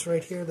this piece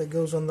right here that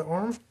goes on the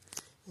arm,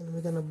 and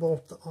we're going to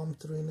bolt the arm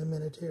through in a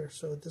minute here.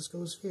 So this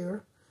goes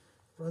here,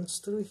 runs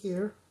through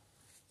here,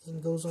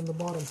 and goes on the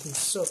bottom piece.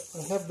 So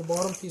I have the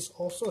bottom piece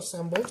also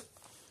assembled.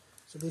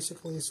 So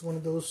basically it's one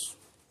of those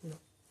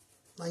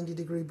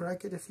 90-degree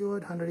bracket, if you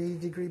would,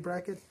 180-degree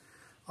bracket,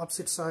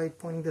 opposite side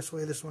pointing this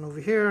way, this one over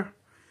here.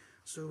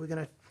 So we're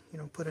going to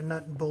put a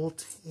nut and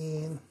bolt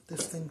in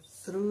this thing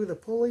through the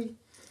pulley.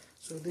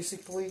 So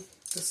basically,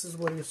 this is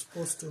what it's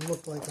supposed to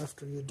look like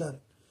after you're done.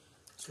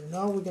 So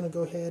now we're going to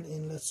go ahead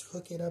and let's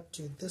hook it up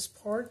to this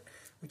part,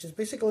 which is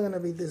basically going to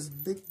be this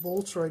big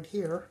bolts right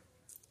here.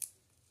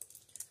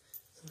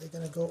 And they're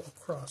going to go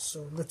across.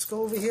 So let's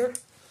go over here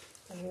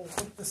and we'll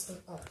hook this thing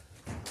up.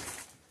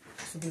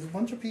 So there's a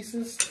bunch of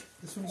pieces.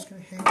 This one's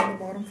going to hang on the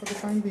bottom for the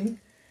time being.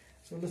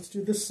 So let's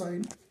do this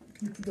side.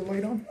 Can you put the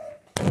light on?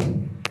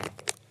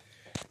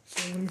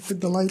 So let me put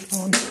the light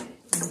on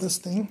this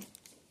thing.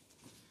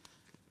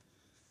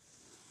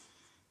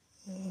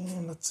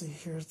 And let's see,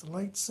 here's the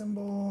light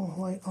symbol,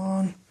 light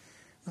on.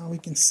 Now we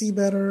can see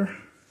better.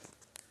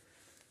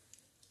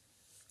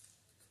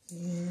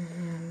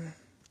 And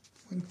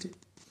point it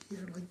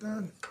here like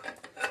that.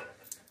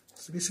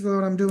 So basically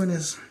what I'm doing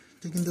is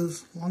taking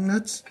those long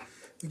nuts.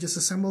 We just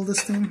assemble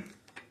this thing.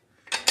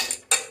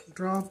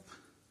 Drop.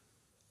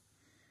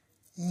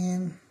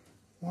 And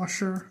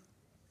washer,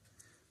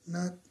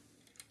 nut,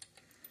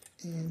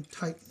 and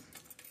tighten.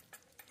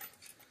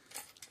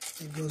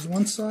 It goes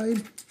one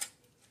side,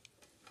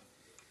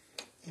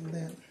 and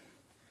then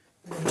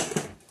we're going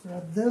to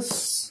grab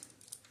this,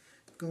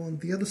 go on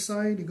the other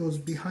side. It goes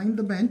behind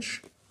the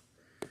bench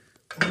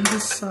on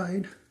this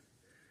side.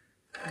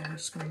 I'm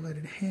just going to let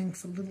it hang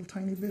for a little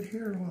tiny bit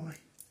here while I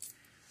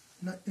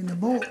nut in a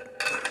bolt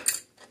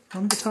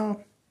from the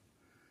top.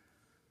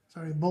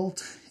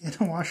 Bolt and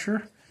a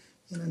washer.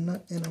 And a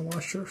nut and a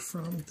washer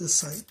from this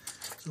side.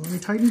 So let me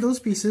tighten those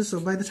pieces.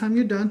 So by the time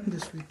you're done,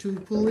 there's be two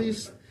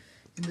pulleys,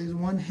 and there's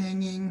one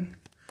hanging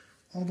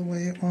all the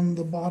way on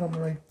the bottom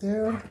right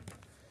there.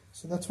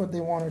 So that's what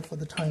they wanted for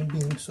the time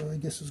being. So I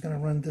guess it's going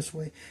to run this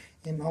way,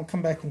 and I'll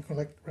come back and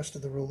collect the rest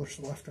of the rollers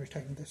after I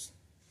tighten this.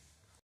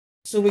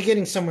 So we're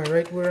getting somewhere,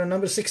 right? We're on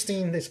number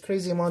 16. There's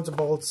crazy amounts of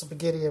bolts,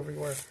 spaghetti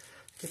everywhere.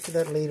 Get to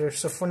that later.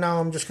 So for now,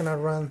 I'm just going to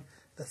run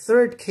the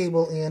third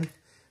cable in.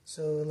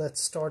 So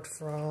let's start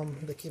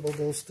from the cable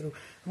goes through.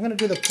 I'm going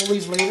to do the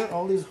pulleys later.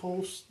 All these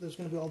holes, there's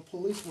going to be all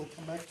pulleys. We'll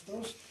come back to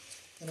those.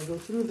 I'm going to go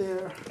through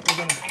there. We're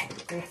going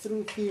to go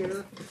through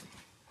here.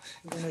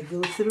 I'm going to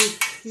go through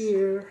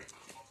here.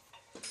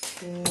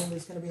 And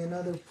there's going to be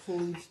another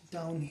pulley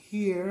down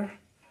here.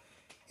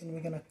 And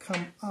we're going to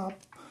come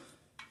up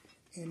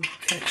and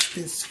catch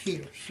this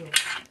here. So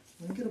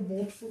let me get a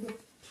bolt for the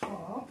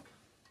top.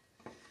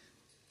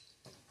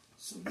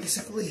 So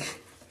basically,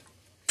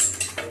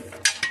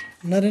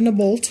 nut and a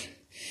bolt,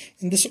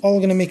 and this is all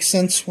going to make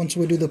sense once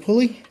we do the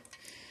pulley.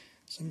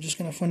 So I'm just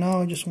going to, for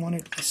now, I just want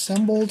it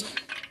assembled.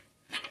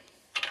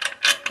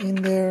 in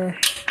there,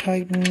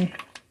 tighten.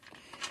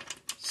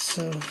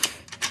 So,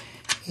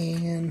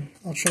 and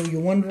I'll show you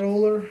one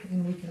roller,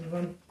 and we can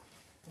run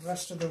the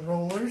rest of the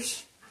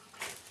rollers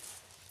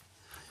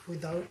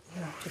without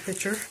the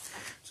picture.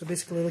 So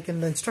basically, look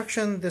in the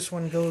instruction. This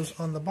one goes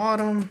on the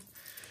bottom.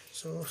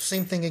 So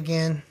same thing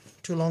again.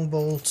 2 long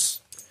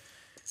bolts,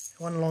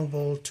 1 long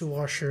bolt, 2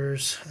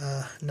 washers,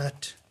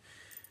 nut.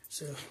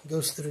 So it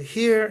goes through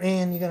here,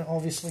 and you're gonna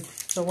obviously.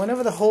 So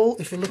whenever the hole,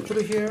 if you look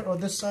through here or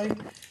this side,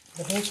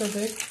 the holes are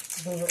big.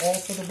 Those are all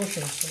for the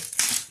bushing. So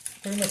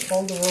pretty much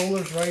all the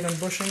rollers ride on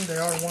bushing.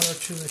 There are 1 or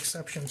 2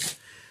 exceptions.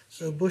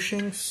 So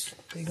bushings,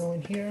 they go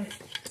in here.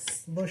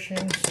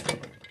 Bushings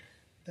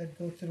that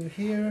go through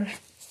here.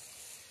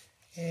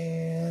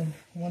 And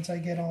once I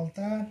get all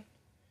that,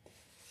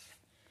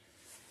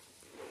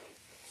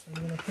 so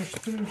I'm going to push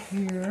through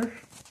here,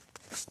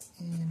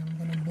 and I'm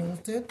going to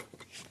bolt it.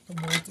 The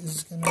bolt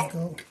is going to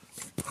go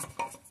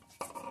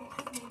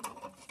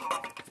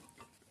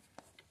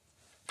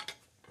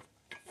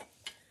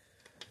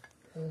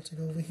bolt it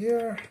over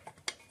here.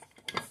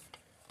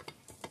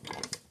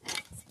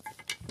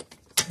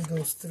 It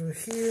goes through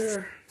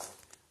here,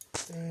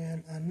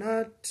 and a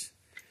nut.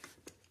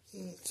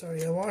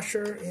 Sorry, a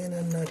washer and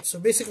a nut. So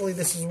basically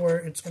this is where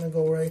it's going to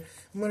go, right?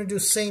 I'm going to do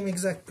same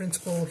exact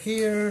principle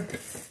here,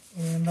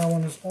 and that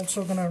one is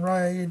also going to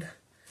ride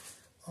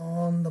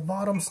on the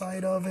bottom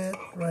side of it,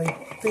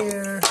 right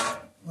there,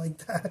 like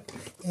that.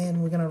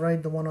 And we're going to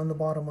ride the one on the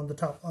bottom on the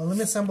top. Let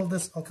me assemble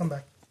this, I'll come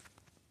back.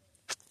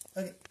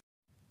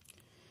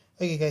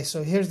 Okay guys,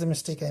 so here's the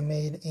mistake I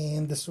made,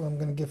 and this is what I'm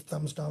going to give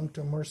thumbs down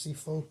to Marcy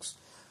folks.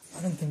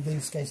 I don't think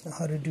these guys know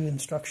how to do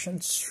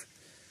instructions.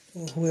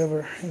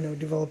 Whoever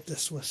developed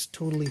this was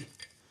totally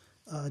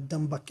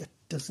dumb bucket,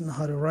 doesn't know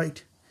how to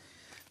write,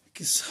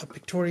 because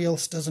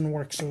pictorials doesn't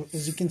work. So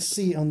as you can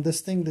see on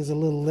this thing, there's a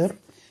little lip,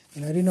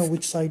 and I didn't know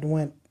which side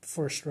went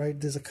first, right?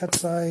 There's a cut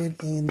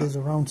side and there's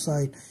a round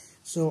side.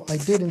 So I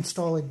did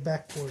install it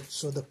backwards.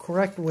 So the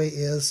correct way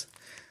is,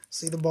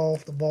 see the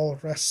ball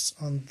rests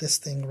on this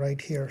thing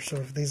right here. So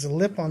if there's a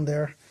lip on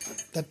there,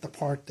 that's the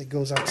part that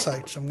goes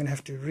outside. So I'm going to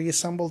have to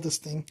reassemble this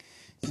thing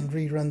and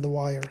rerun the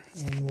wire,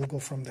 and we'll go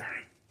from there.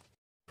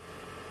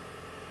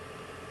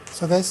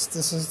 So guys,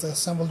 this is the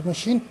assembled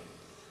machine.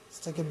 Let's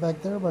take it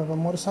back there by the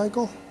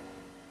motorcycle.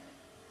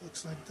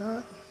 Looks like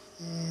that.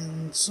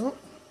 And so,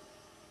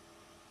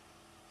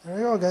 there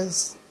you go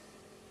guys.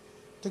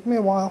 Took me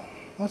a while.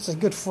 I'd say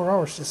good 4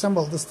 hours to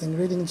assemble this thing.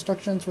 Reading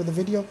instructions with the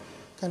video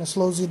kind of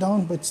slows you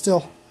down, but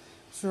still,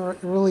 if you're a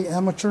really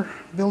amateur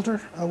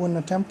builder, I wouldn't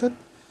attempt it.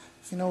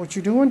 If you know what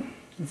you're doing,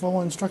 you can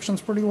follow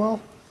instructions pretty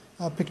well.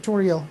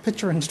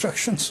 Picture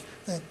instructions,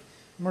 that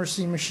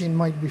Marcy machine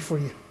might be for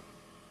you.